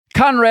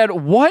Conrad,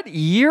 what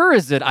year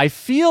is it? I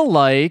feel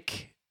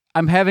like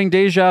I'm having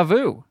deja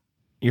vu.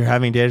 You're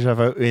having deja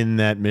vu in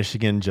that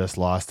Michigan just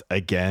lost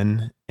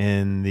again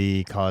in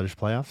the college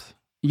playoffs?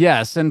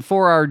 Yes, and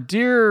for our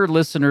dear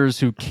listeners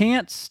who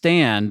can't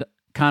stand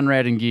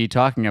Conrad and Guy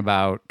talking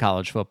about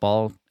college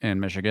football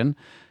in Michigan,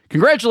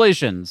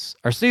 congratulations.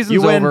 Our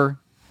season's over.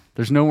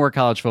 There's no more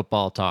college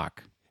football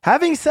talk.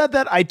 Having said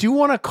that, I do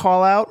want to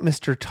call out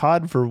Mr.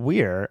 Todd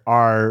Verweer,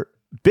 our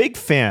big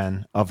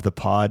fan of the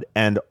pod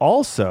and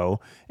also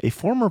a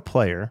former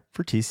player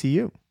for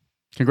TCU.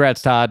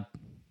 Congrats, Todd.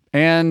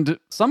 And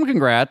some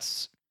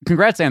congrats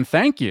and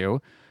thank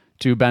you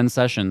to Ben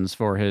Sessions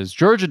for his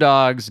Georgia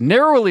Dogs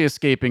narrowly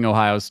escaping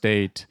Ohio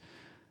State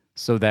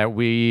so that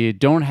we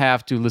don't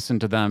have to listen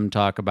to them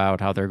talk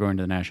about how they're going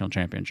to the national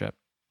championship.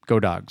 Go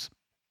Dogs.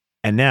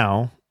 And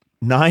now,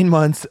 9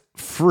 months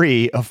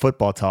free of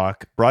football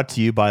talk brought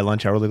to you by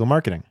Lunch Hour Legal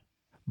Marketing.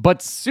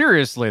 But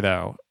seriously,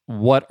 though,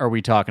 what are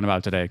we talking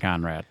about today,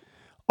 Conrad?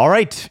 All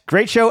right.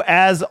 Great show,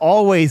 as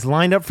always,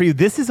 lined up for you.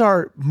 This is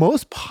our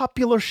most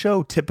popular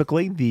show,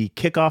 typically, the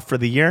kickoff for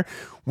the year.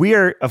 We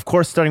are, of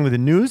course, starting with the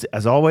news,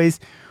 as always.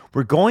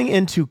 We're going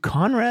into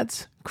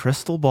Conrad's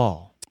crystal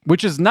ball.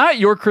 Which is not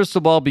your crystal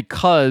ball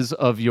because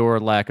of your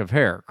lack of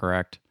hair,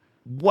 correct?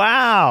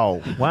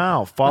 Wow.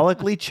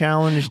 Follically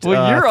challenged.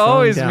 Well, you're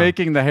always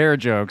making the hair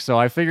joke, so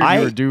I figured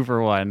you were due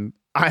for one.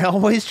 I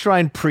always try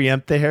and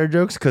preempt the hair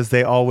jokes because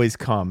they always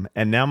come.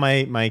 And now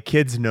my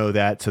kids know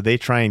that, so they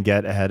try and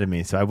get ahead of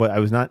me. So I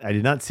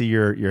did not see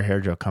your hair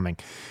joke coming.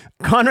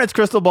 Conrad's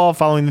crystal ball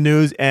following the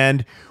news,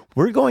 and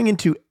we're going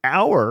into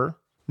our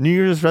New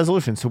Year's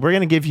resolutions. So we're going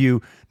to give you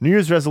New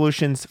Year's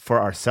resolutions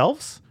for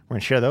ourselves. We're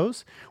going to share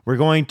those. We're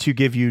going to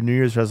give you New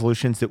Year's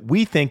resolutions that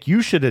we think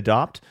you should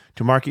adopt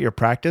to market your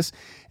practice.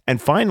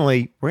 And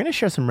finally, we're going to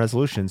share some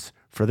resolutions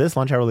for this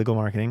Lunch Hour Legal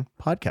Marketing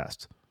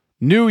podcast.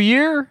 New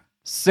year,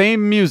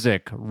 same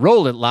music.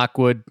 Roll it,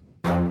 Lockwood.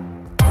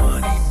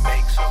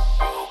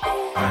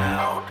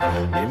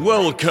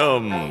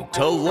 Welcome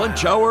to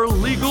Lunch Hour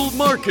Legal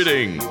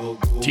Marketing,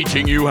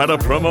 teaching you how to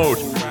promote,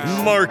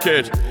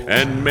 market,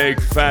 and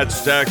make fat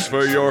stacks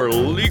for your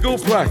legal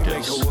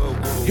practice.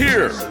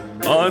 Here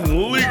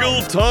on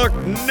Legal Talk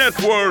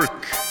Network.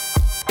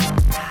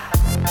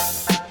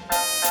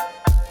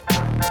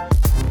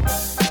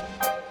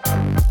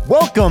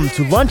 Welcome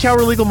to Lunch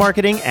Hour Legal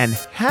Marketing and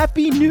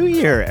Happy New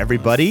Year,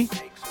 everybody.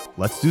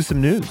 Let's do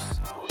some news.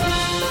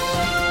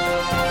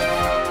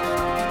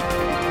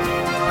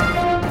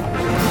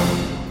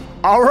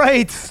 All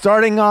right,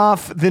 starting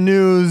off the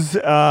news,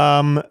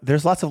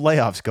 there's lots of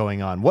layoffs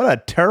going on. What a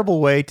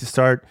terrible way to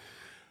start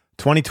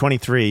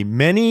 2023.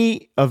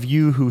 Many of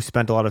you who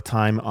spent a lot of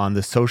time on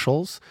the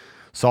socials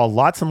saw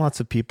lots and lots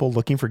of people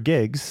looking for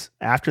gigs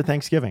after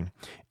Thanksgiving.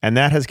 And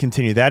that has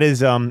continued. That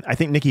is, I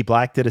think Nikki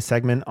Black did a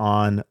segment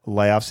on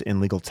layoffs in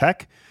legal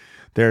tech.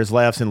 There's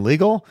layoffs in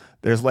legal.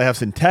 There's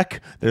layoffs in tech.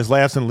 There's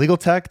layoffs in legal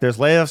tech. There's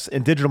layoffs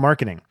in digital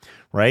marketing,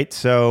 right?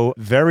 So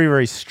very,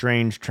 very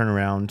strange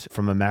turnaround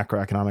from a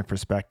macroeconomic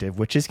perspective,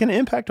 which is going to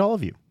impact all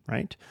of you,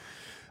 right?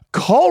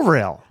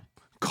 CallRail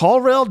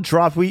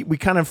dropped, we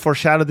kind of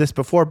foreshadowed this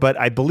before, but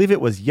I believe it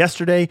was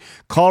yesterday.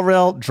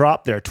 CallRail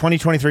dropped their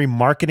 2023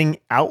 marketing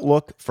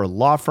outlook for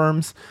law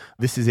firms.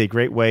 This is a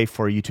great way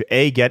for you to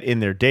A, get in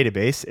their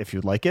database if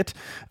you'd like it,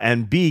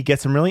 and B, get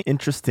some really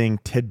interesting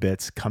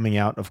tidbits coming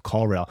out of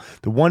CallRail.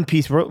 The one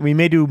piece, we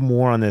may do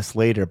more on this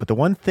later, but the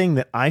one thing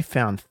that I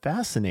found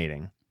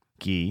fascinating,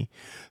 Guy,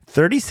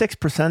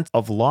 36%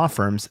 of law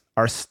firms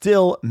are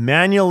still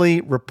manually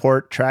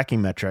report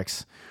tracking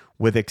metrics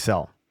with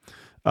Excel.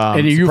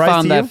 And you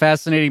found that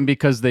fascinating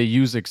because they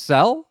use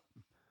Excel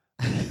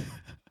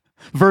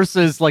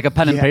versus like a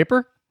pen and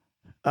paper?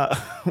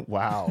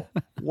 Wow.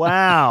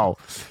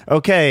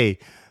 Okay.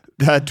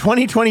 The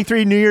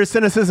 2023 New Year's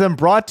Cynicism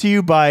brought to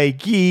you by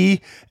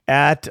Guy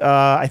at,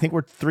 I think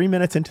we're 3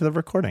 minutes into the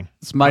recording.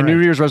 It's my New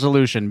Year's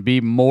resolution.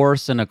 Be more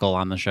cynical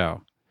on the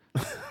show.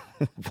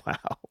 Wow.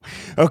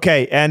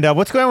 Okay. And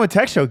what's going on with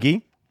Tech Show,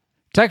 Guy?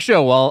 Tech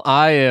Show, well,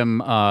 I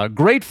am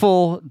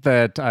grateful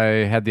that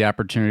I had the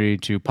opportunity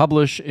to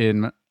publish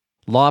in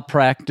Law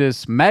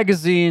Practice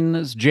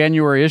Magazine's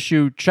January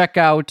issue. Check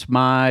out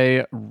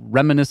my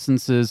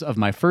reminiscences of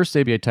my first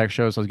ABA Tech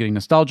Show, so I was getting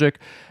nostalgic.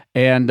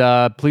 And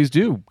please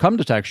do come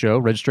to Tech Show.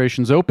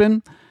 Registration's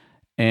open,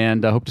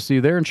 and I hope to see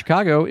you there in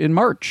Chicago in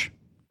March.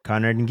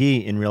 Conrad and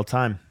Guy in real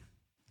time.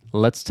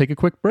 Let's take a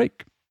quick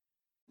break.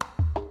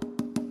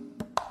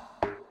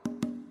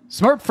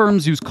 Smart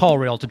firms use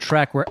CallRail to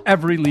track where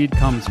every lead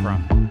comes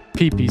from.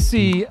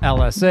 PPC,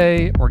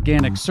 LSA,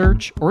 organic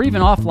search, or even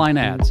offline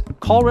ads.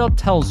 CallRail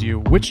tells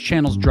you which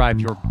channels drive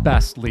your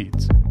best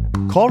leads.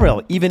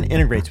 CallRail even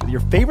integrates with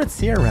your favorite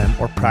CRM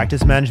or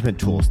practice management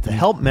tools to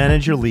help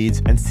manage your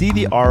leads and see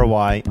the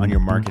ROI on your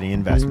marketing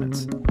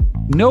investments.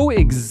 Know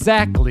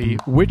exactly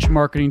which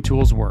marketing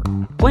tools work.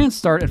 Plans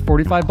start at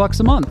 $45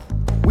 a month.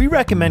 We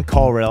recommend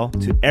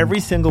CallRail to every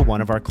single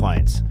one of our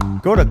clients.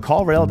 Go to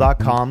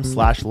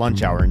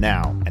callrail.com/lunchhour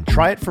now and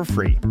try it for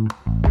free.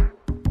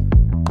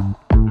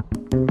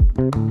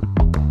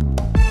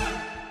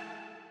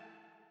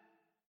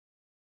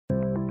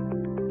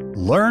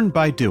 Learn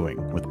by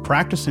doing with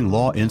Practicing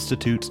Law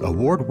Institute's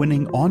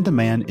award-winning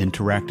on-demand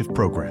interactive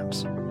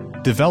programs.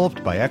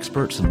 Developed by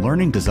experts in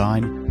learning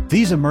design,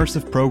 these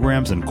immersive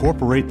programs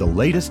incorporate the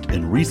latest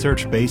in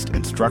research-based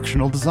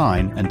instructional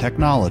design and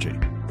technology,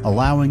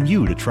 allowing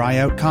you to try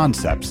out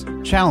concepts,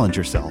 challenge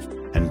yourself,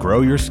 and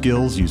grow your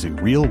skills using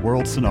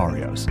real-world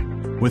scenarios.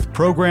 With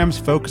programs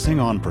focusing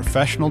on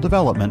professional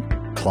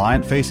development,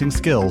 client-facing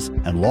skills,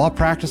 and law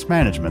practice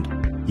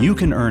management, you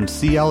can earn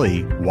CLE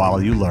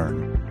while you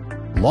learn.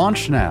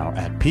 Launch now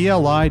at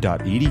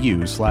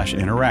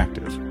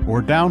pli.edu/interactive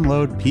or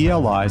download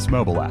PLI's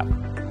mobile app.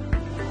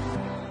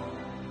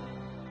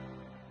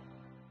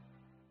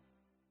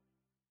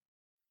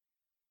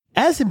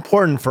 As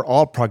important for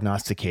all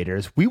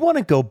prognosticators, we want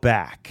to go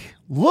back.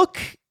 Look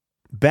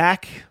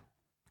back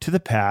to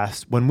the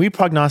past when we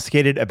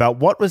prognosticated about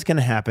what was going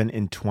to happen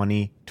in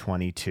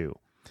 2022.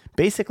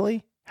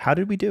 Basically, how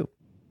did we do?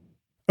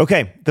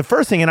 Okay, the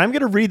first thing, and I'm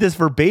going to read this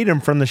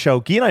verbatim from the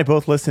show. Guy and I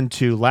both listened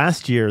to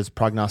last year's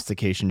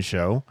prognostication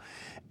show,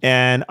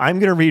 and I'm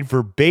going to read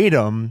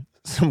verbatim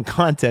some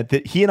content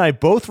that he and I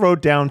both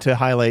wrote down to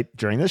highlight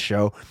during this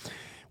show,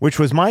 which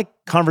was my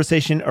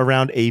conversation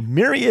around a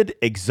myriad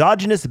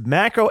exogenous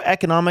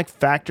macroeconomic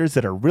factors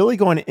that are really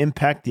going to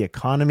impact the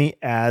economy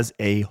as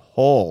a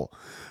whole.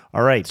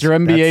 All right. It's your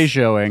MBA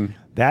showing.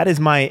 That is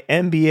my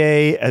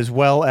MBA, as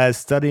well as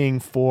studying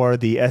for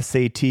the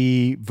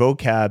SAT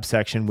vocab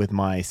section with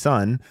my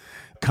son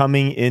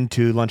coming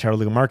into Lunch Hour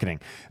Legal Marketing.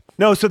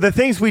 No, so the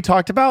things we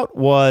talked about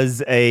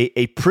was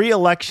a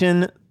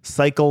pre-election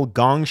cycle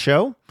gong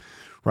show,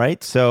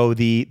 right? So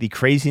the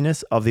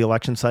craziness of the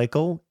election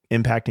cycle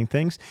impacting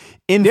things.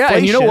 Inflation. Yeah,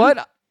 and you know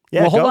what?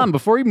 Yeah, well, hold on.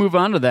 Before you move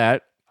on to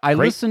that, I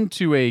Great. listened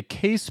to a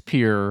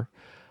CasePeer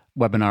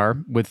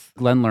webinar with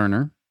Glenn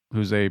Lerner,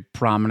 who's a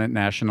prominent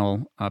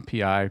national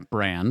PI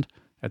brand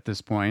at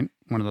this point,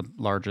 one of the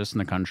largest in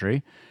the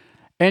country.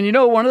 And, you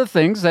know, one of the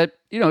things that,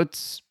 you know,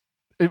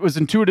 it was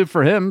intuitive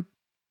for him,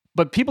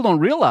 but people don't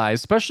realize,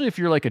 especially if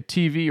you're like a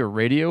TV or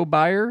radio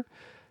buyer,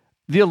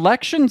 the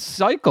election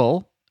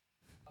cycle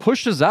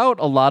pushes out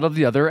a lot of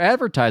the other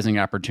advertising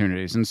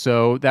opportunities. And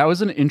so that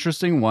was an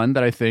interesting one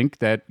that I think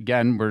that,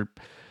 again,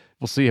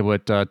 we'll see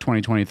what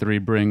 2023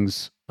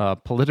 brings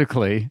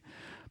politically.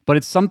 But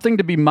it's something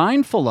to be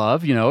mindful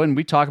of, you know, and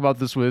we talk about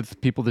this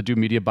with people that do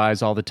media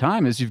buys all the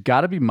time, is you've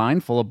got to be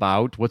mindful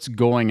about what's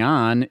going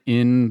on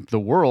in the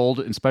world,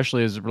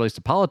 especially as it relates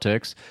to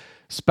politics,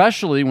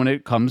 especially when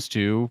it comes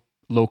to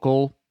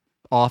local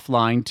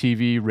offline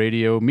TV,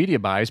 radio, media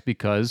buys,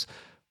 because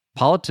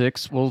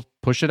politics will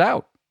push it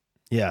out.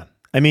 Yeah.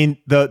 I mean,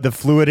 the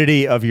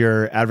fluidity of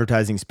your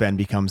advertising spend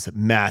becomes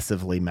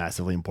massively,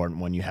 massively important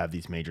when you have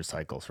these major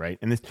cycles, right?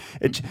 And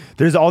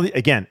there's all the,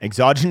 again,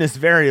 exogenous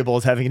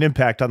variables having an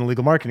impact on the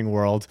legal marketing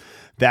world.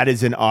 That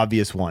is an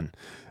obvious one.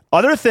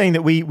 Other thing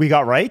that we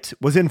got right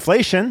was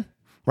inflation,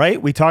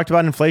 right? We talked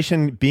about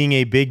inflation being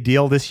a big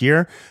deal this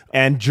year.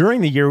 And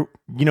during the year,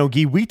 you know,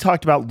 Guy, we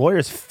talked about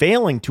lawyers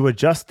failing to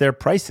adjust their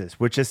prices,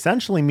 which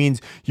essentially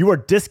means you are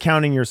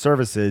discounting your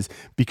services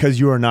because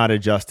you are not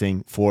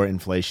adjusting for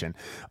inflation.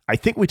 I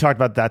think we talked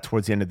about that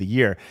towards the end of the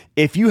year.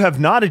 If you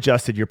have not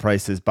adjusted your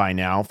prices by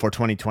now for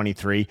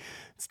 2023,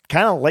 it's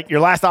kind of like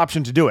your last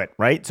option to do it,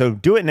 right? So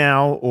do it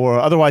now, or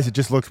otherwise it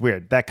just looks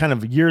weird. That kind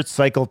of year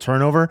cycle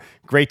turnover,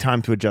 great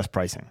time to adjust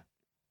pricing.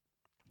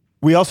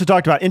 We also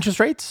talked about interest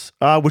rates,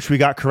 which we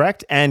got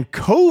correct. And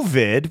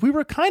COVID, we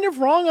were kind of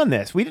wrong on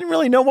this. We didn't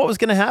really know what was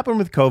going to happen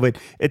with COVID.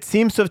 It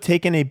seems to have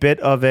taken a bit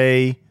of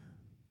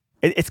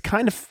it's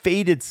kind of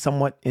faded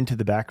somewhat into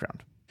the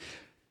background.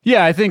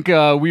 Yeah, I think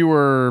we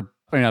were,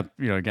 you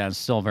know, again,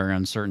 still very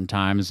uncertain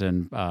times,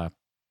 and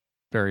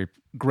very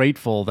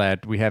grateful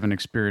that we haven't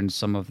experienced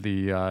some of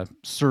the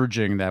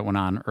surging that went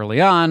on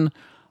early on.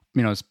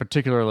 You know,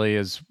 particularly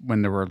as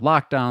when there were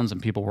lockdowns and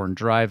people weren't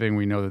driving.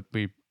 We know that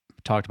we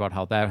talked about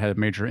how that had a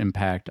major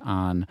impact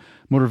on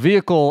motor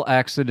vehicle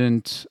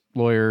accident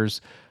lawyers.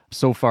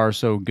 So far,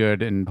 so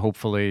good, and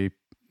hopefully,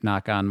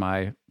 knock on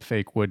my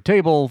fake wood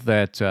table,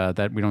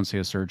 that we don't see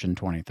a surge in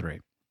 23.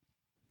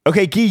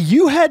 Okay, Guy,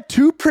 you had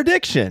two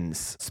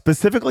predictions,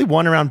 specifically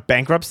one around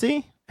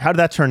bankruptcy. How did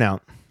that turn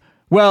out?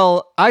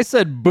 Well, I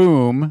said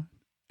boom,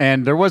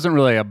 and there wasn't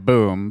really a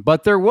boom,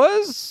 but there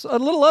was a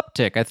little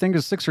uptick. I think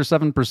it's 6 or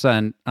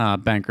 7%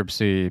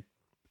 bankruptcy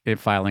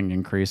filing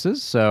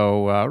increases.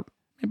 So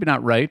maybe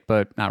not right,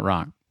 but not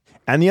wrong.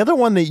 And the other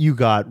one that you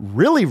got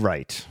really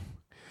right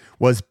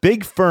was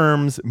big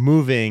firms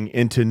moving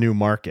into new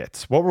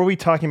markets. What were we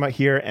talking about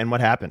here, and what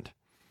happened?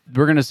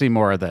 We're going to see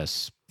more of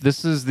this.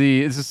 It's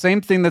the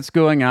same thing that's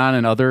going on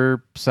in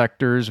other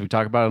sectors. We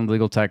talk about it in the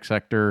legal tech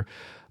sector.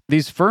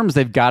 These firms,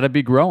 they've got to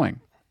be growing.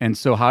 And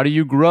so how do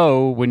you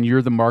grow when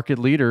you're the market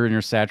leader in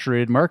your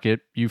saturated market?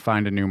 You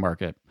find a new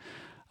market.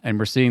 And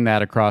we're seeing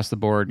that across the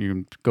board.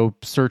 You go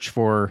search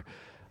for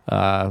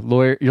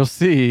lawyer, you'll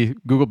see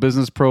Google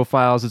Business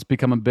Profiles. It's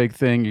become a big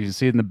thing. You can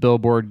see it in the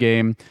billboard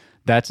game.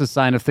 That's a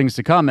sign of things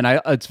to come.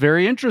 And it's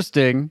very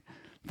interesting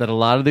that a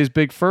lot of these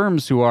big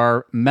firms who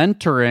are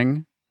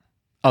mentoring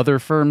other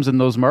firms in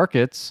those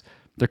markets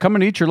they're coming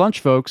to eat your lunch,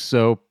 folks.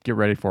 So get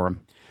ready for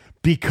them.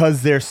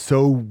 Because they're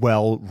so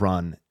well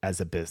run as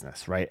a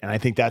business, right? And I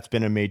think that's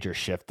been a major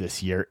shift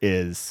this year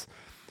is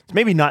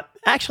maybe not,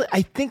 actually,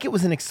 I think it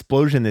was an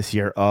explosion this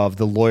year of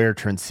the lawyer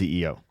turned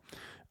CEO.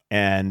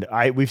 And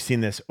we've seen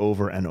this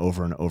over and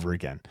over and over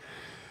again.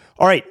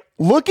 All right,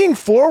 looking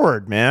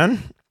forward,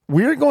 man,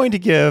 we're going to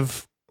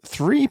give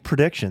 3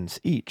 predictions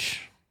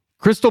each.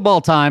 Crystal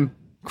ball time.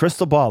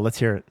 Crystal ball, let's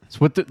hear it.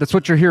 That's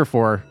what you're here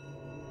for.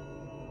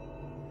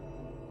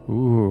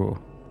 Ooh.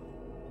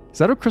 Is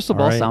that what crystal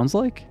ball sounds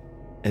like?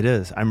 It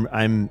is.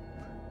 I'm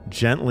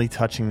gently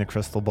touching the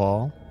crystal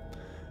ball,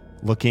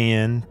 looking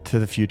into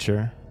the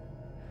future.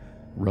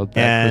 Rode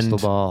that crystal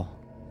ball.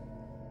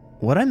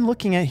 What I'm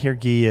looking at here,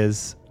 Guy,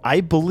 is I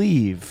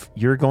believe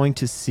you're going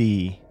to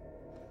see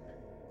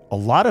a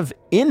lot of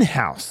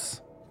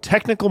in-house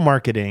technical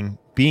marketing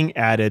being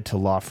added to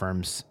law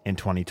firms in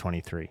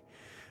 2023.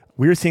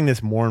 We're seeing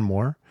this more and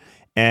more.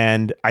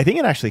 And I think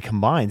it actually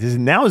combines.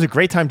 Now is a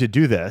great time to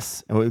do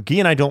this. Guy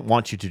and I don't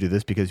want you to do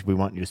this because we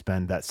want you to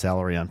spend that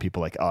salary on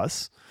people like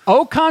us.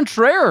 Au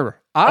contraire.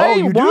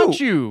 I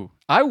want you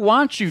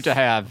to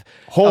have.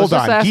 Hold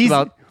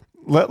on.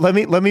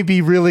 Let me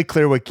be really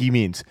clear what Guy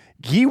means.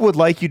 Guy would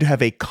like you to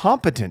have a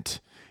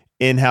competent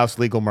in-house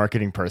legal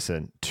marketing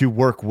person to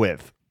work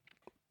with.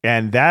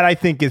 And that, I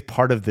think, is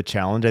part of the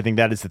challenge. I think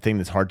that is the thing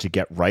that's hard to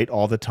get right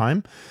all the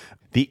time.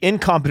 The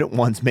incompetent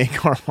ones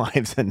make our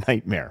lives a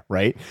nightmare,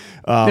 right?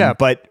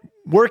 But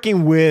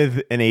working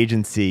with an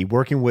agency,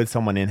 working with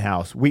someone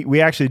in-house,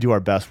 we actually do our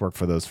best work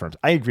for those firms.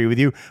 I agree with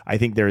you. I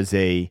think there is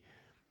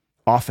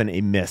often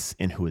a miss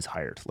in who is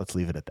hired. Let's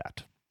leave it at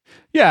that.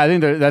 Yeah, I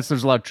think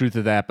there's a lot of truth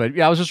to that. But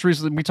yeah, I was just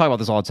recently, we talk about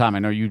this all the time. I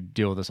know you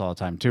deal with this all the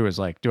time too. Is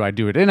like, do I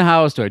do it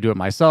in-house? Do I do it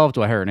myself?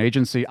 Do I hire an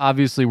agency?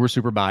 Obviously, we're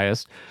super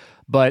biased.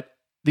 But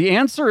the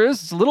answer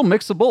is it's a little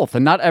mix of both.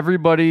 And not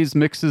everybody's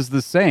mix is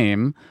the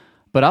same.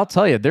 But I'll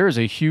tell you, there is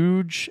a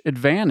huge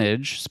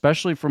advantage,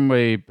 especially from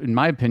in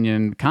my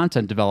opinion,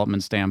 content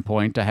development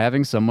standpoint, to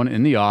having someone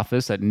in the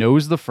office that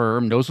knows the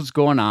firm, knows what's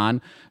going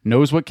on,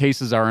 knows what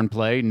cases are in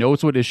play,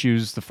 knows what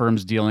issues the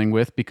firm's dealing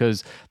with,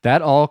 because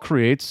that all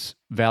creates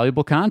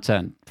valuable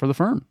content for the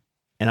firm.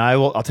 And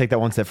I'll take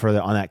that one step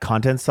further on that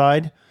content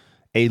side.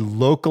 A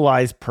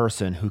localized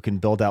person who can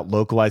build out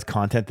localized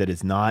content that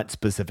is not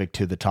specific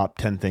to the top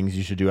 10 things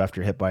you should do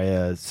after you're hit by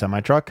a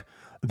semi-truck.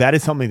 That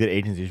is something that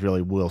agencies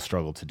really will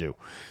struggle to do.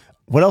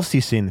 What else do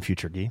you see in the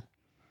future, Guy?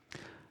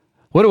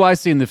 What do I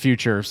see in the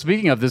future?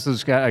 Speaking of, this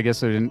is, I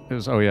guess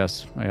oh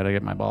yes, I got to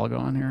get my ball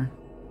going here.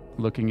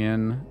 Looking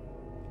in.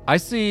 I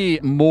see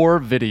more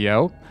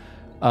video,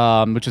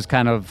 which is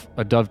kind of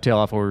a dovetail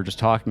off what we were just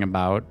talking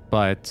about.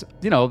 But,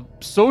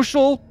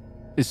 social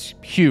is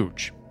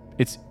huge.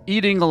 It's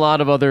eating a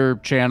lot of other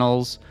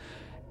channels.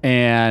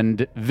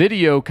 And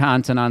video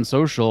content on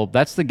social,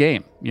 that's the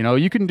game.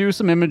 You can do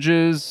some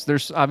images.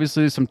 There's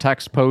obviously some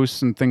text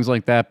posts and things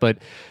like that, but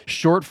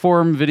short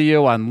form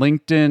video on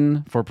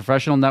LinkedIn for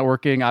professional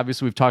networking.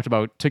 Obviously, we've talked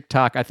about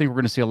TikTok. I think we're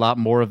going to see a lot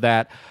more of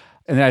that.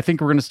 And I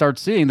think we're going to start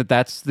seeing that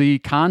that's the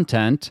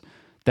content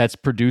that's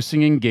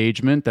producing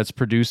engagement, that's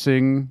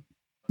producing,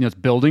 it's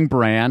building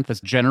brand,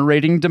 that's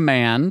generating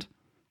demand,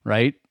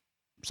 right?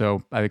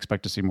 So I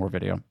expect to see more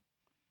video.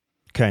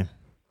 Okay.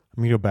 Let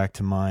me go back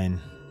to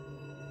mine.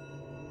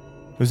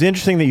 It was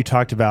interesting that you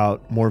talked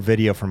about more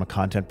video from a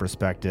content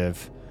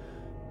perspective,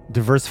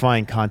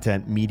 diversifying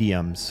content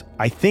mediums.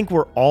 I think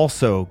we're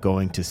also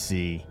going to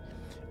see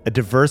a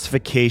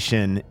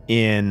diversification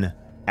in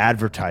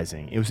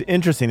advertising. It was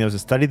interesting. There was a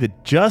study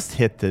that just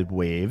hit the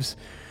waves.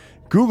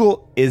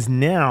 Google is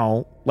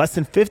now less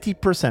than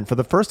 50%, for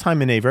the first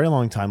time in a very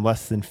long time,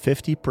 less than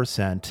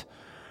 50%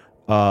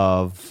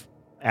 of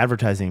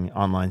advertising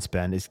online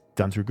spend is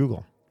done through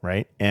Google,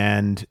 right?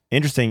 And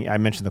interesting, I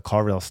mentioned the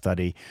CallRail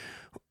study.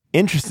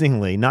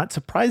 Interestingly, not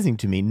surprising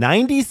to me,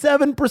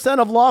 97%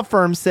 of law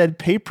firms said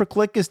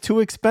pay-per-click is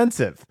too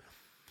expensive,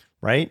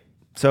 right?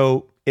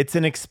 So it's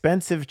an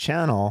expensive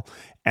channel.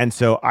 And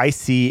so I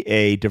see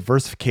a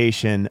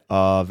diversification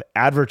of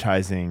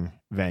advertising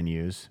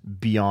venues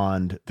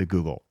beyond the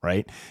Google,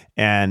 right?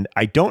 And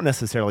I don't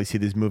necessarily see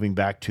this moving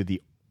back to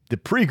the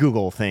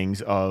pre-Google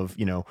things of,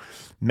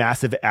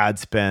 massive ad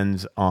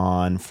spends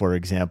on, for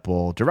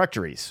example,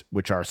 directories,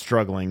 which are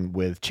struggling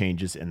with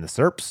changes in the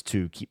SERPs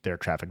to keep their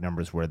traffic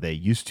numbers where they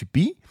used to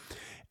be.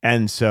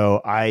 And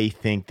so I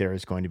think there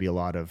is going to be a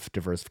lot of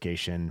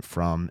diversification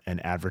from an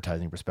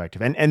advertising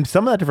perspective. And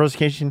some of that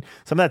diversification,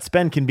 some of that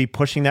spend can be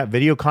pushing that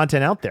video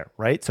content out there,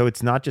 right? So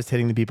it's not just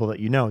hitting the people that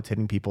you know, it's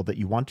hitting people that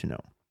you want to know.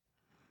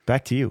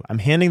 Back to you. I'm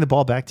handing the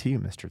ball back to you,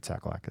 Mr.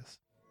 Tsakalakis.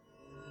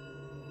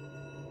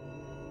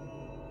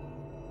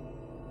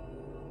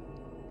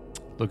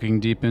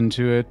 Looking deep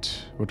into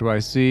it, what do I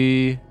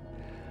see?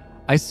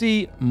 I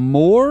see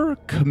more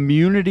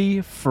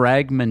community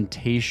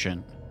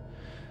fragmentation.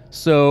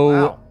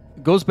 So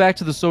it goes back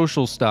to the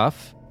social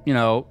stuff.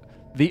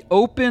 The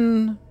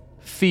open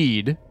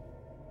feed,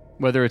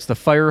 whether it's the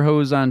fire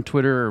hose on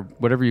Twitter or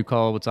whatever you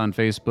call what's on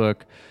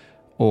Facebook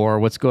or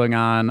what's going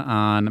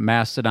on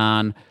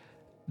Mastodon,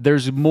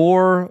 there's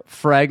more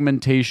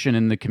fragmentation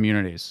in the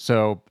communities.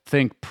 So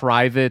think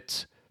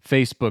private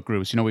Facebook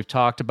groups. We've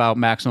talked about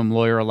Maximum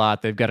Lawyer a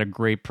lot. They've got a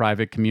great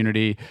private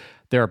community.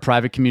 There are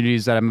private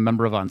communities that I'm a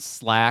member of on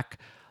Slack.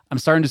 I'm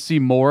starting to see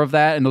more of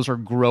that, and those are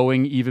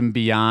growing even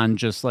beyond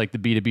just like the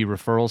B2B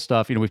referral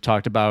stuff. We've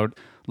talked about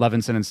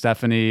Levinson and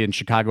Stephanie and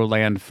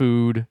Chicagoland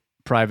Food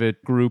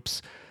private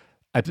groups.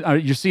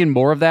 You're seeing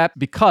more of that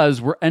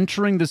because we're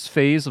entering this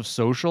phase of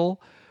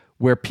social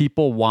where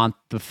people want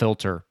the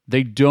filter.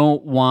 They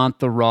don't want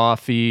the raw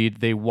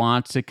feed. They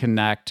want to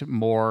connect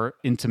more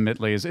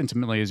intimately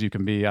as you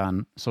can be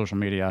on social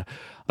media.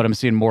 But I'm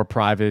seeing more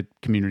private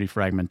community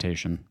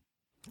fragmentation.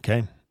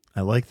 Okay.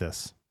 I like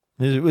this.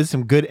 There was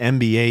some good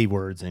MBA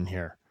words in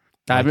here.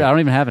 I don't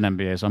even have an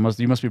MBA, so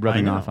you must be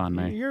rubbing off on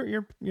me.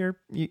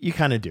 You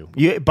kind of do.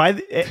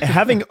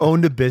 Having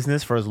owned a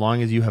business for as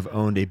long as you have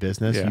owned a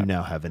business, you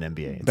now have an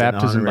MBA. It's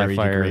Baptism an honorary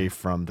by fire degree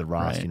from the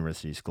Ross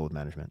University School of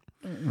Management.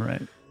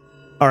 Right.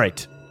 All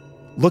right.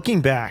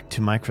 Looking back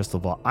to my crystal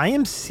ball, I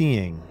am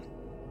seeing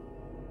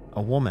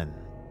a woman.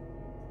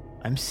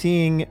 I'm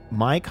seeing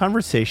my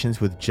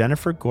conversations with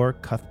Jennifer Gore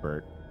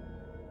Cuthbert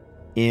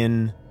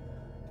in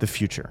the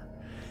future.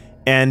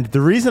 And the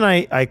reason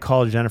I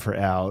called Jennifer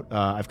out,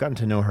 I've gotten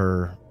to know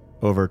her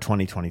over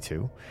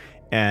 2022.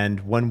 And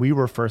when we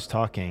were first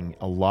talking,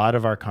 a lot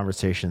of our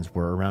conversations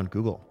were around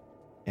Google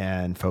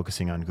and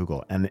focusing on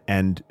Google.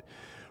 And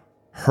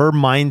her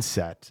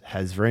mindset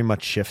has very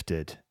much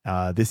shifted.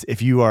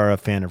 If you are a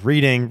fan of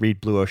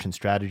read Blue Ocean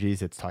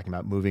Strategies. It's talking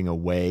about moving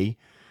away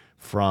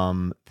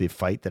from the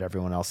fight that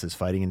everyone else is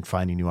fighting and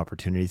finding new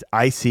opportunities.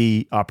 I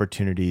see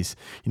opportunities.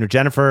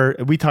 Jennifer,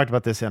 we talked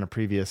about this in a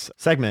previous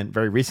segment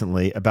very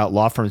recently about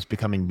law firms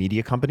becoming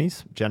media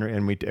companies.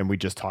 And we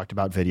just talked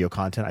about video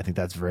content. I think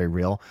that's very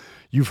real.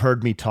 You've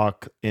heard me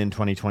talk in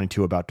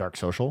 2022 about dark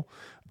social.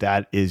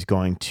 That is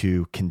going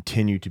to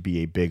continue to be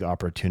a big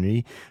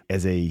opportunity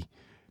as a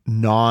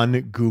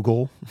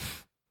non-Google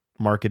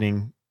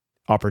marketing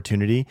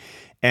opportunity.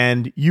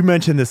 And you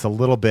mentioned this a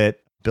little bit,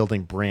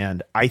 building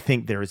brand. I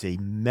think there is a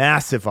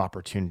massive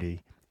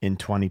opportunity in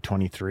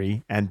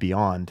 2023 and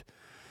beyond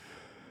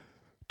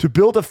to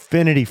build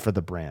affinity for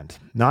the brand,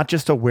 not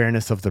just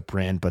awareness of the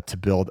brand, but to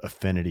build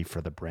affinity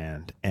for the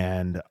brand.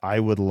 And I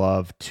would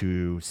love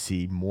to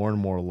see more and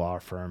more law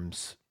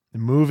firms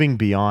moving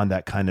beyond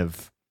that kind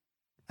of,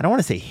 I don't want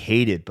to say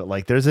hated, but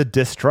like there's a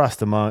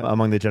distrust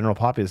among the general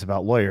populace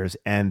about lawyers.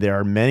 And there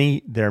are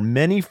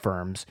many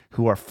firms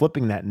who are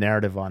flipping that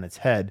narrative on its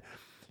head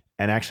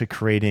and actually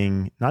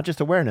creating not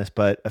just awareness,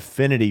 but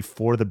affinity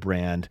for the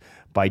brand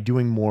by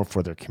doing more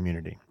for their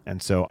community.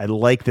 And so I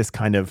like this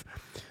kind of,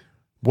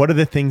 what are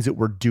the things that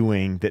we're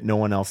doing that no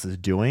one else is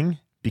doing?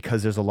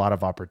 Because there's a lot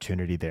of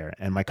opportunity there.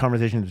 And my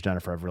conversations with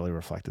Jennifer have really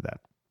reflected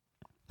that.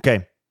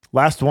 Okay,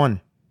 last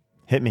one.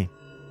 Hit me.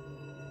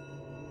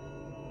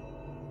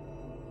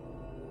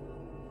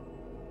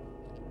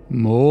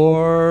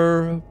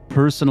 More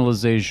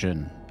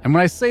personalization. And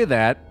when I say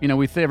that,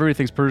 we think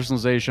everything's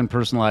personalization,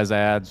 personalized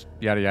ads,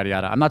 yada, yada,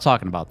 yada. I'm not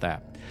talking about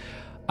that.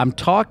 I'm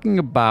talking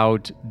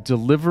about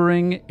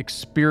delivering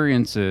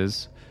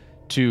experiences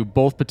to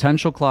both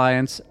potential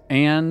clients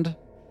and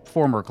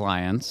former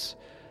clients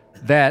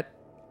that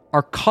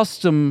are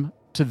custom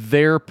to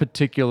their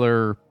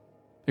particular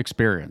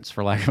experience,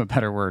 for lack of a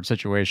better word,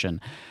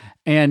 situation.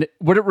 And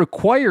what it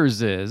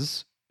requires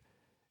is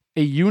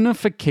a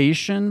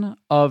unification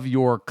of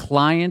your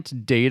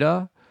client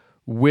data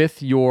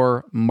with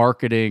your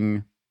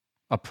marketing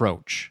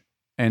approach.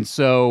 And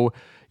so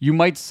you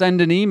might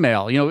send an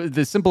email.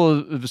 The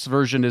simplest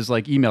version is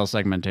like email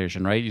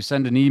segmentation, right? You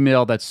send an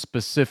email that's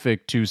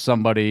specific to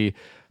somebody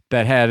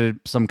that had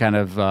some kind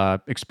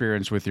of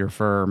experience with your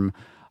firm.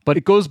 But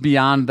it goes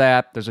beyond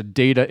that. There's a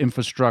data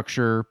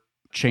infrastructure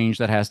change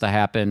that has to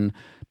happen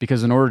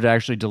because in order to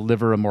actually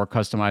deliver a more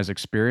customized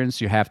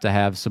experience, you have to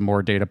have some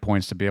more data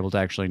points to be able to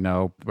actually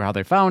know how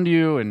they found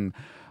you and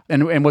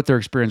what their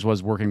experience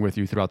was working with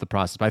you throughout the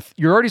process. But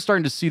you're already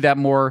starting to see that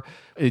more.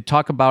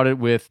 Talk about it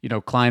with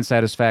client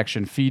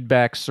satisfaction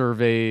feedback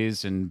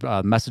surveys and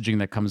messaging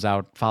that comes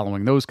out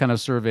following those kind of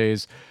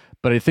surveys.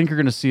 But I think you're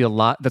going to see a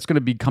lot that's going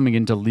to be coming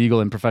into legal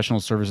and professional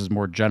services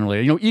more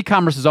generally.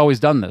 E-commerce has always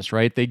done this,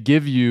 right? They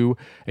give you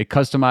a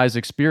customized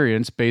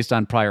experience based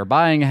on prior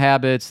buying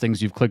habits,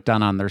 things you've clicked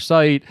on their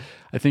site.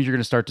 I think you're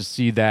going to start to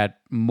see that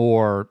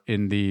more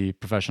in the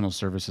professional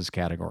services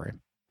category.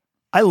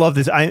 I love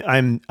this.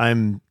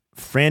 I'm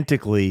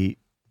frantically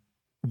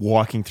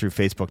walking through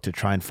Facebook to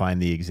try and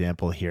find the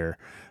example here,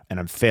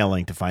 and I'm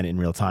failing to find it in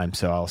real time.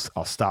 So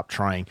I'll stop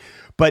trying.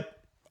 But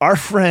our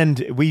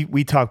friend,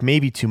 we talk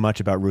maybe too much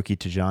about Ruki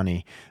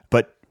Tajani,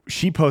 but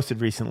she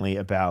posted recently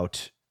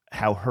about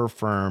how her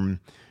firm,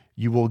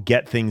 you will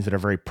get things that are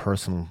very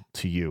personal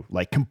to you,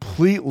 like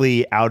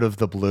completely out of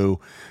the blue,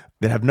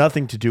 that have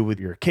nothing to do with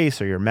your case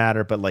or your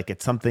matter, but like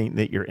it's something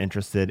that you're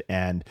interested in.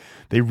 And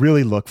they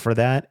really look for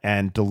that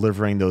and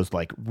delivering those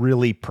like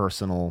really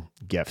personal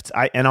gifts.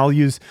 I'll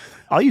use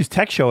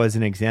Tech Show as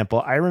an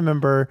example. I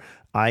remember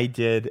I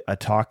did a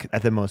talk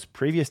at the most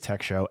previous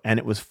Tech Show, and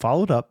it was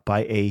followed up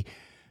by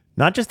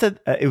Not just that,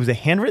 it was a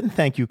handwritten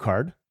thank you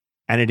card,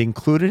 and it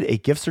included a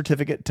gift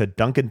certificate to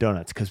Dunkin'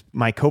 Donuts, because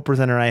my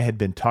co-presenter and I had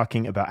been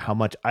talking about how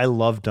much I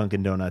love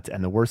Dunkin' Donuts,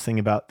 and the worst thing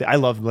about, I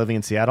love living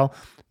in Seattle,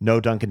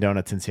 no Dunkin'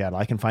 Donuts in Seattle.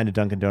 I can find a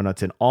Dunkin'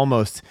 Donuts in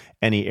almost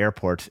any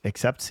airport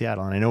except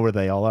Seattle, and I know where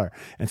they all are.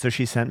 And so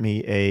she sent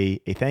me a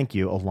thank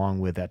you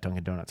along with that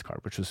Dunkin' Donuts card,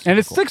 which was and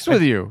it cool. sticks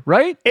with you,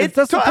 right? That's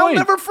the point. I'll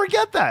never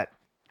forget that.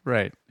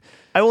 Right.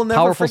 I will never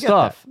powerful forget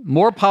stuff. that.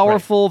 More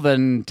powerful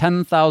than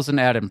 10,000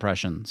 ad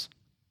impressions.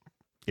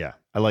 Yeah,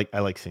 I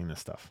like seeing this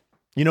stuff.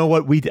 You know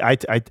what I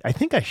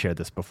think I shared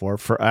this before.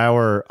 For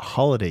our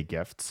holiday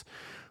gifts,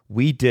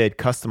 we did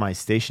customized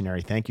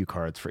stationery thank you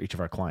cards for each of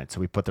our clients. So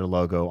we put their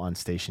logo on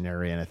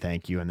stationery and a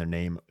thank you and their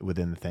name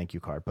within the thank you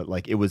card. But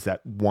like, it was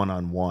that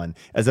one-on-one,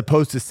 as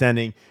opposed to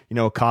sending,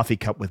 a coffee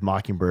cup with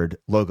Mockingbird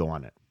logo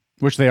on it.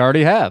 Which they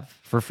already have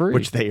for free.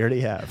 Which they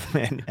already have.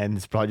 And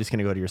it's probably just going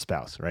to go to your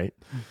spouse, right?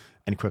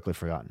 And quickly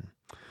forgotten.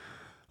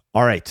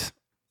 All right.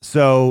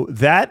 So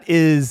that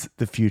is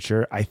the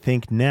future. I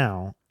think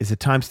now is the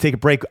time to take a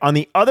break. On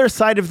the other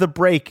side of the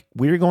break,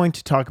 we're going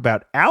to talk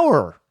about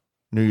our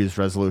New Year's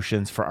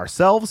resolutions for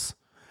ourselves,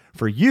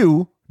 for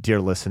you, dear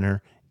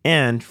listener,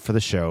 and for the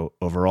show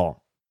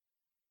overall.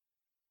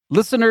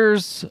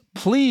 Listeners,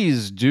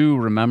 please do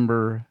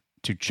remember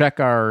to check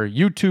our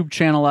YouTube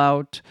channel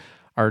out,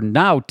 our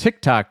now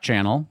TikTok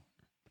channel,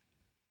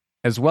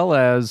 as well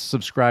as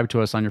subscribe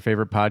to us on your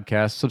favorite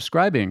podcast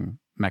subscribing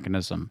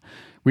mechanism.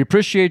 We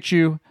appreciate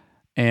you,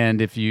 and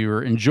if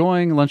you're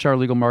enjoying Lunch Hour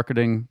Legal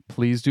Marketing,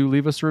 please do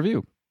leave us a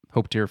review.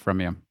 Hope to hear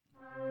from you.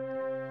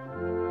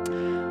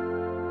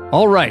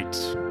 All right,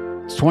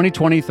 it's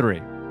 2023.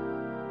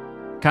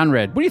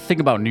 Conrad, what do you think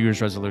about New Year's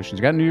resolutions?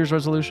 You got New Year's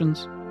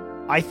resolutions?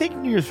 I think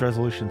New Year's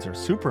resolutions are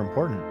super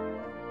important.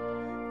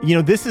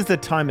 This is the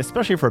time,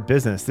 especially for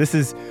business.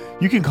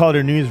 You can call it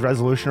a New Year's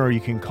resolution or you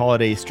can call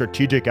it a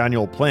strategic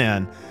annual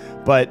plan,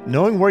 but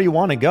knowing where you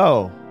want to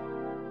go,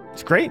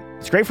 it's great.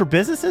 It's great for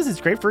businesses.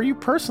 It's great for you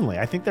personally.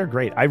 I think they're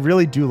great. I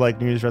really do like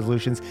New Year's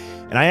resolutions,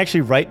 and I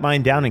actually write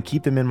mine down and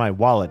keep them in my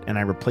wallet, and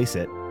I replace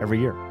it every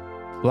year.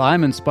 Well,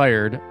 I'm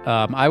inspired.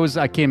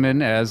 I came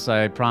in, as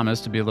I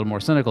promised, to be a little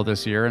more cynical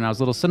this year, and I was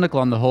a little cynical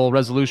on the whole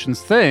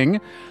resolutions thing.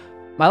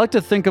 I like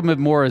to think of it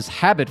more as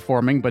habit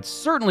forming, but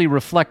certainly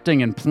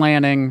reflecting and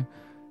planning,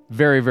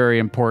 very, very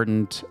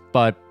important.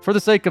 But for the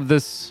sake of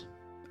this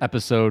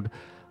episode,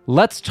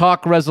 let's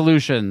talk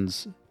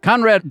resolutions.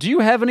 Conrad, do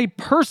you have any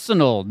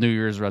personal New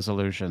Year's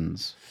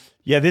resolutions?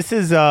 Yeah, this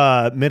is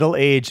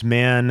middle-aged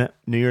man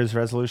New Year's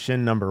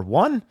resolution number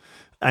 1.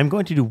 I'm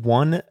going to do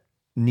one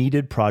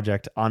needed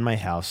project on my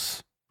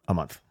house a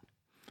month.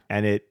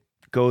 And it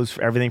goes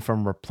for everything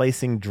from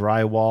replacing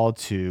drywall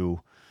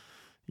to,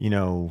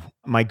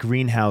 my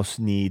greenhouse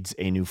needs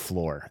a new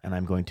floor, and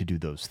I'm going to do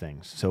those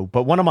things. So,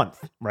 but one a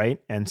month,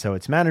 right? And so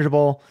it's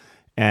manageable.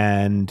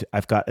 And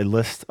I've got a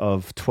list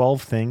of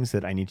 12 things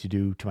that I need to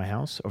do to my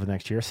house over the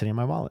next year sitting in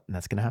my wallet, and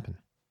that's going to happen.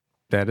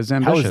 That is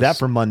ambitious. How is that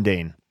for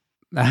mundane?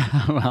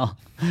 Well,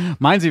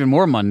 mine's even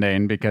more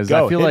mundane because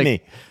I feel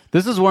like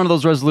this is one of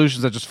those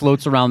resolutions that just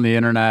floats around the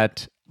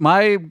internet.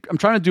 I'm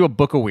trying to do a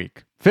book a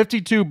week,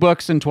 52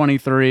 books in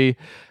 23.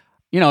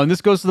 And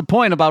this goes to the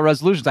point about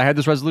resolutions. I had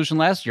this resolution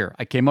last year.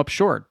 I came up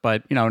short,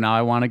 but now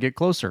I want to get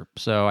closer.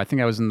 So I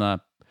think I was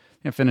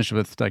finished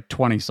with like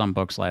 20 some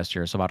books last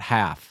year, so about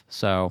half.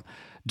 So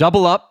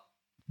double up,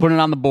 put it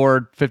on the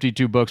board,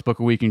 52 books, book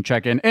a week, and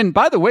check in. And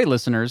by the way,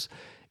 listeners,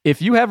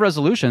 if you have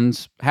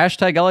resolutions,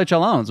 hashtag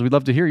LHL Owns. We'd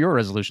love to hear your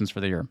resolutions for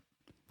the year.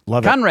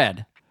 Love it.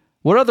 Conrad,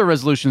 what other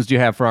resolutions do you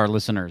have for our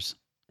listeners?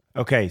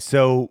 Okay,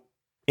 so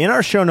in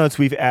our show notes,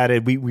 we've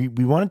added, we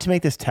wanted to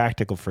make this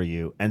tactical for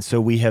you. And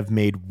so we have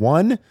made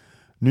one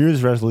New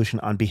Year's resolution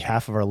on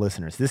behalf of our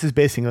listeners. This is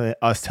basically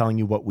us telling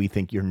you what we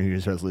think your New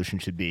Year's resolution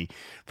should be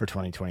for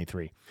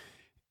 2023.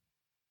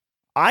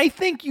 I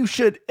think you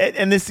should,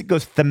 and this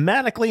goes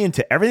thematically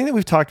into everything that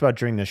we've talked about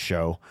during this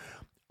show,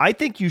 I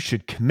think you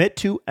should commit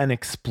to and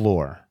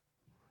explore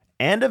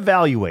and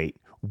evaluate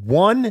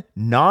one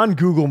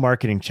non-Google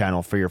marketing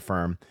channel for your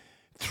firm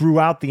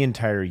throughout the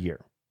entire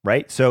year,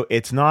 right? So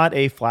it's not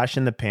a flash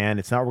in the pan.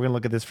 It's not, we're going to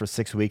look at this for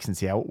 6 weeks and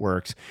see how it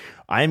works.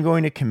 I am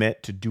going to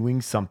commit to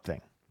doing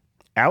something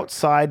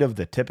outside of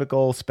the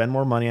typical spend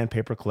more money on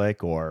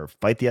pay-per-click or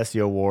fight the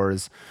SEO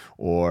wars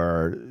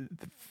or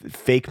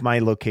fake my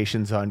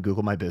locations on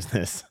Google My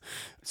Business,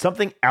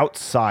 something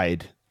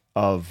outside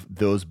of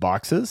those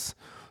boxes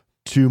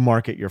to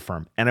market your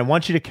firm. And I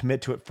want you to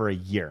commit to it for a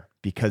year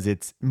because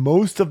it's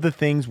most of the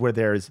things where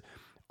there's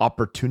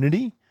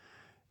opportunity,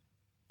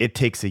 it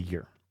takes a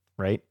year,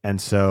 right?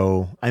 And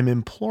so I'm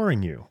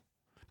imploring you,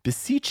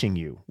 beseeching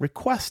you,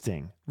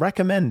 requesting,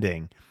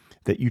 recommending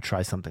that you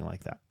try something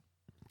like that.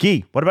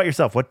 Guy, what about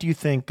yourself? What do you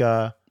think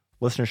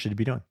listeners should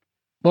be doing?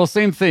 Well,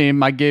 same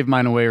theme. I gave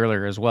mine away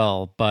earlier as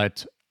well,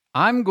 but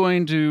I'm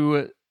going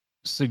to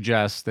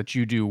suggest that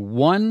you do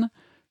one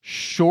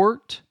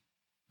short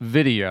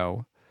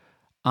video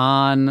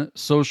on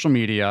social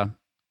media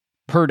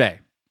per day.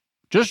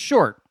 Just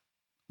short.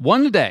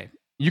 One a day.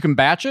 You can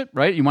batch it,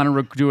 right? You want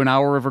to do an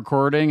hour of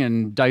recording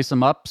and dice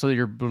them up so that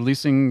you're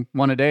releasing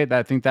one a day.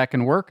 I think that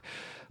can work.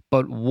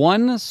 But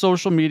one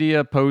social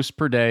media post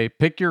per day.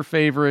 Pick your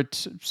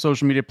favorite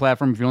social media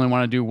platform if you only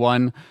want to do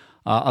one.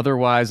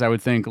 Otherwise, I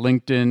would think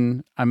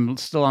LinkedIn. I'm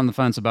still on the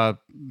fence about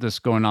this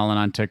going all in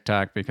on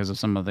TikTok because of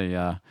some of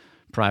the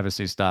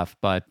privacy stuff.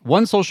 But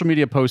one social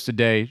media post a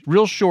day,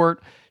 real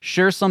short.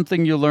 Share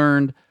something you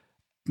learned.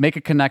 Make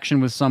a connection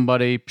with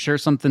somebody. Share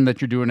something that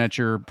you're doing at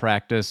your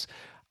practice.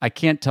 I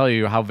can't tell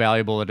you how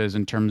valuable it is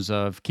in terms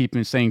of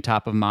staying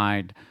top of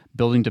mind,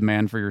 building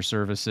demand for your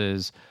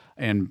services,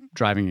 and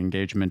driving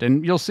engagement.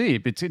 And you'll see,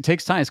 it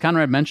takes time. As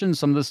Conrad mentioned,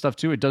 some of this stuff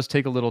too, it does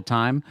take a little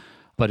time.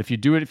 But if you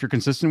do it, if you're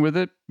consistent with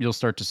it, you'll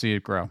start to see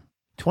it grow.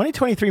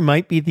 2023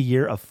 might be the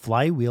year of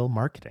flywheel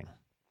marketing,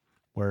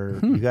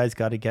 where you guys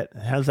got to get,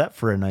 how's that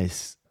for a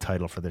nice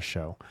title for this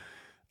show?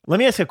 Let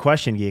me ask a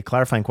question, Guy, a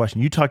clarifying question.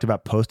 You talked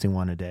about posting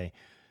one a day.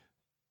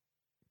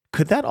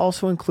 Could that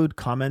also include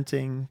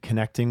commenting,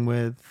 connecting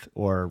with,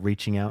 or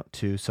reaching out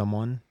to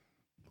someone?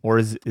 Or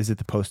is it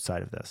the post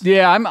side of this?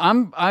 Yeah,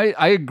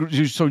 I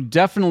agree. So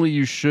definitely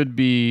you should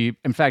be,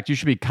 in fact, you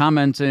should be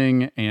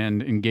commenting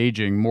and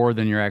engaging more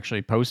than you're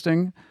actually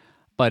posting.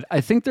 But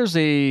I think there's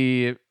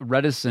a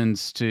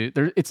reticence to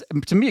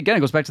me, again,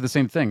 it goes back to the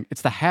same thing.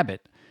 It's the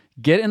habit.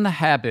 Get in the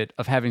habit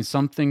of having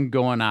something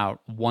going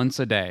out once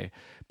a day,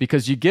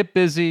 because you get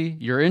busy,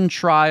 you're in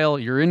trial,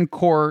 you're in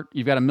court,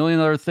 you've got a million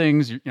other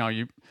things,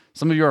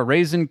 some of you are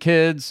raising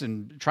kids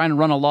and trying to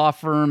run a law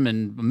firm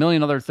and a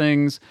million other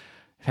things.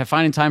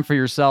 Finding time for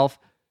yourself.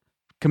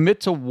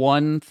 Commit to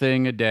one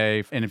thing a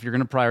day. And if you're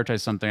going to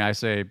prioritize something, I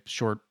say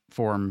short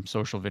form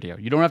social video.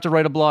 You don't have to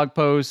write a blog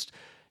post.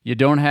 You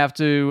don't have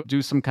to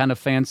do some kind of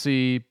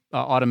fancy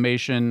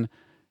automation.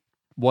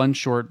 One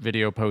short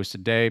video post a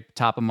day.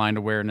 Top of mind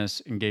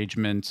awareness,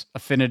 engagement,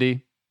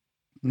 affinity.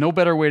 No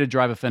better way to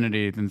drive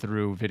affinity than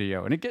through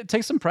video. And it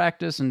takes some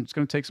practice and it's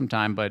going to take some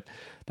time, but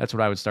that's what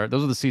I would start.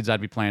 Those are the seeds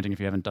I'd be planting if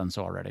you haven't done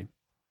so already.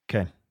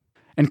 Okay.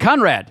 And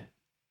Conrad,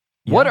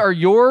 what are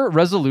your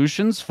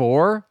resolutions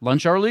for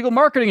Lunch Hour Legal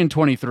Marketing in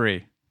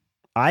 23?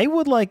 I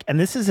would like, and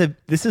this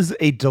is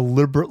a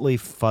deliberately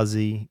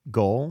fuzzy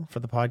goal for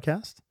the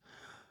podcast.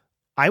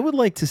 I would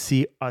like to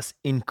see us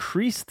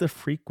increase the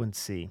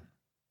frequency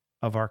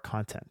of our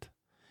content.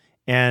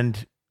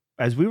 And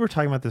as we were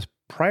talking about this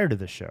prior to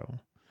the show,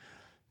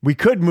 we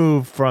could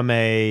move from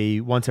a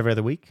once every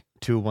other week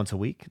to once a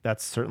week.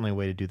 That's certainly a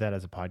way to do that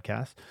as a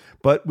podcast.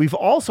 But we've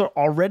also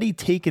already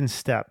taken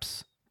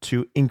steps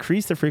to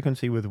increase the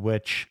frequency with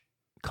which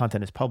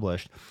content is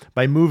published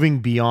by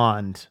moving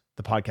beyond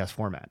the podcast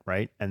format,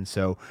 right? And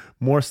so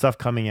more stuff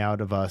coming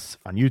out of us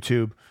on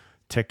YouTube,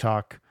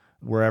 TikTok,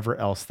 wherever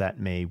else that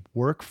may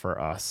work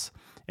for us.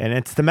 And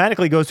it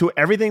thematically goes to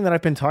everything that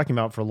I've been talking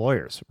about for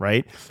lawyers,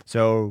 right?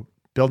 So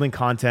building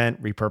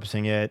content,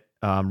 repurposing it,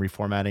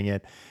 reformatting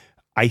it.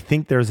 I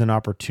think there's an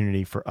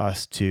opportunity for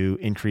us to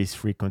increase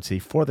frequency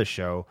for the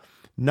show,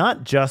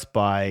 not just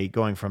by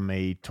going from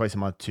a twice a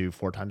month to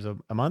 4 times a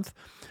month,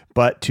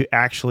 but to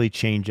actually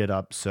change it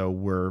up so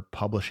we're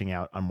publishing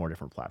out on more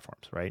different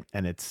platforms, right?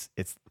 And it's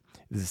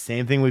the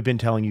same thing we've been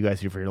telling you guys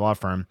to do for your law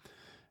firm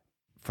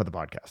for the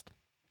podcast.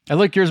 I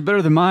like yours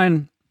better than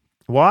mine.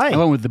 Why? I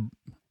went with the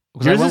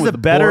yours is a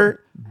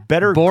better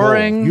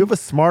boring goal. You have a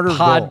smarter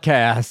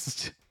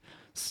podcast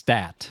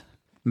stat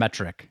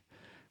metric,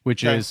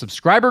 which is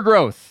subscriber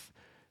growth.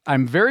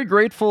 I'm very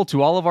grateful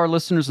to all of our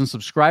listeners and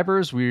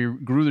subscribers. We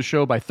grew the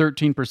show by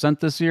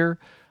 13% this year.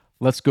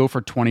 Let's go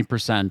for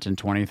 20% in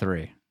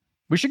 23.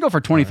 We should go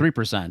for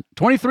 23%.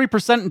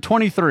 23% in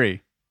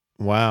 23.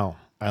 Wow.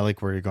 I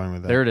like where you're going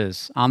with that. There it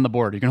is on the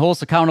board. You can hold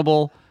us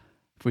accountable.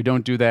 If we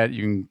don't do that,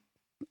 you can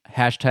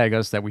hashtag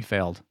us that we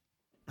failed.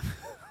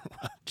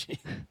 See?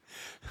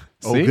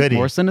 Goody.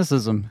 More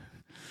cynicism.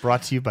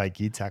 Brought to you by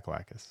Guy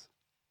Taklakis.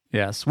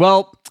 Yes.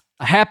 Well,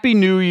 Happy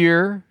New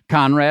Year,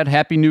 Conrad.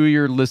 Happy New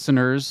Year,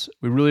 listeners.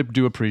 We really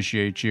do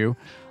appreciate you.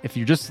 If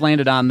you just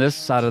landed on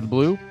this out of the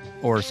blue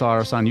or saw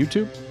us on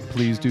YouTube,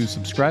 please do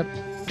subscribe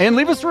and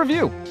leave us a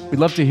review. We'd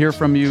love to hear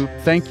from you.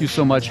 Thank you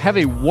so much. Have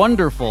a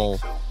wonderful,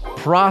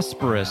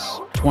 prosperous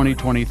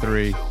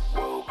 2023.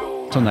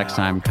 Till next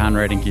time,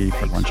 Conrad and Guy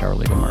for Lunch Hour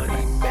Legal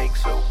Marketing.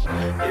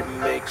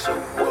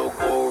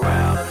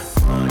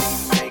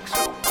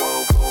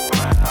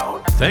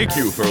 Thank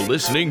you for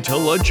listening to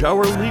Lunch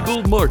Hour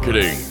Legal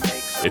Marketing.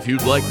 If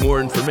you'd like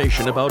more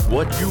information about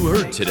what you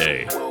heard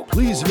today,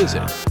 please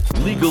visit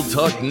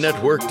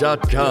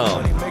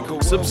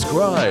LegalTalkNetwork.com.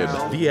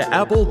 Subscribe via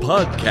Apple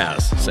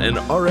Podcasts and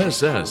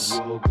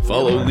RSS.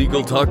 Follow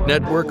Legal Talk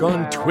Network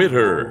on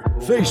Twitter,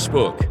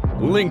 Facebook,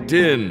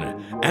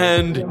 LinkedIn,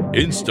 and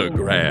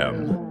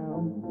Instagram.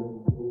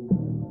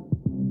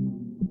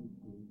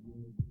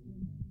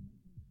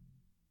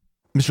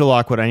 Mr.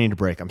 Lockwood, I need a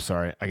break. I'm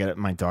sorry. I got it.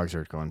 My dogs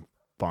are going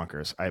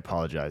bonkers. I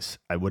apologize.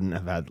 I wouldn't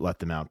have let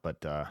them out, but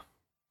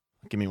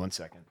give me 1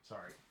 second.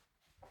 Sorry.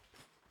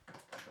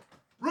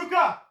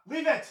 Ruka,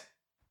 leave it.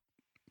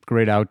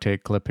 Great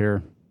outtake clip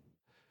here.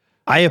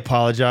 I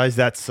apologize.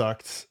 That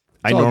sucked.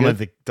 I normally have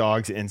the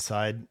dogs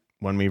inside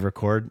when we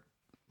record.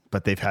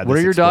 but they've had What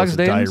this are your dog's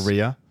explosive names?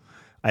 diarrhea.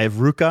 I have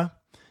Ruka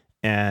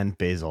and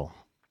Basil.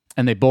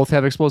 And they both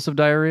have explosive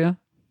diarrhea?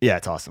 Yeah,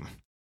 it's awesome.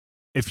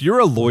 If you're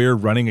a lawyer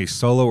running a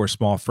solo or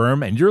small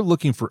firm and you're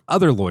looking for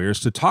other lawyers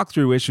to talk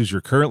through issues you're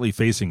currently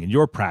facing in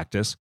your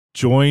practice,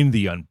 join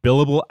the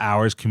Unbillable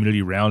Hours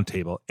Community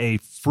Roundtable, a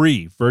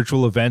free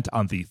virtual event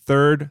on the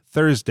third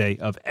Thursday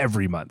of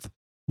every month.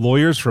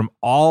 Lawyers from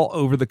all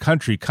over the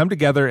country come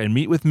together and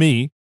meet with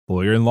me,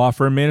 lawyer and law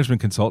firm management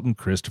consultant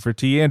Christopher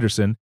T.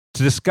 Anderson,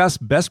 to discuss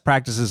best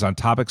practices on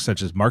topics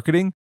such as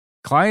marketing,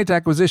 client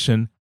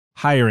acquisition,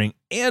 hiring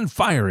and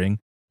firing,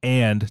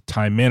 and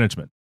time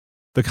management.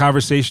 The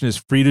conversation is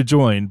free to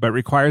join, but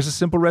requires a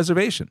simple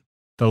reservation.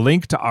 The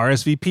link to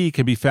RSVP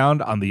can be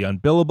found on the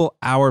Unbillable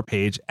Hour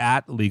page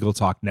at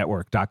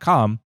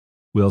LegalTalkNetwork.com.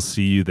 We'll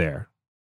see you there.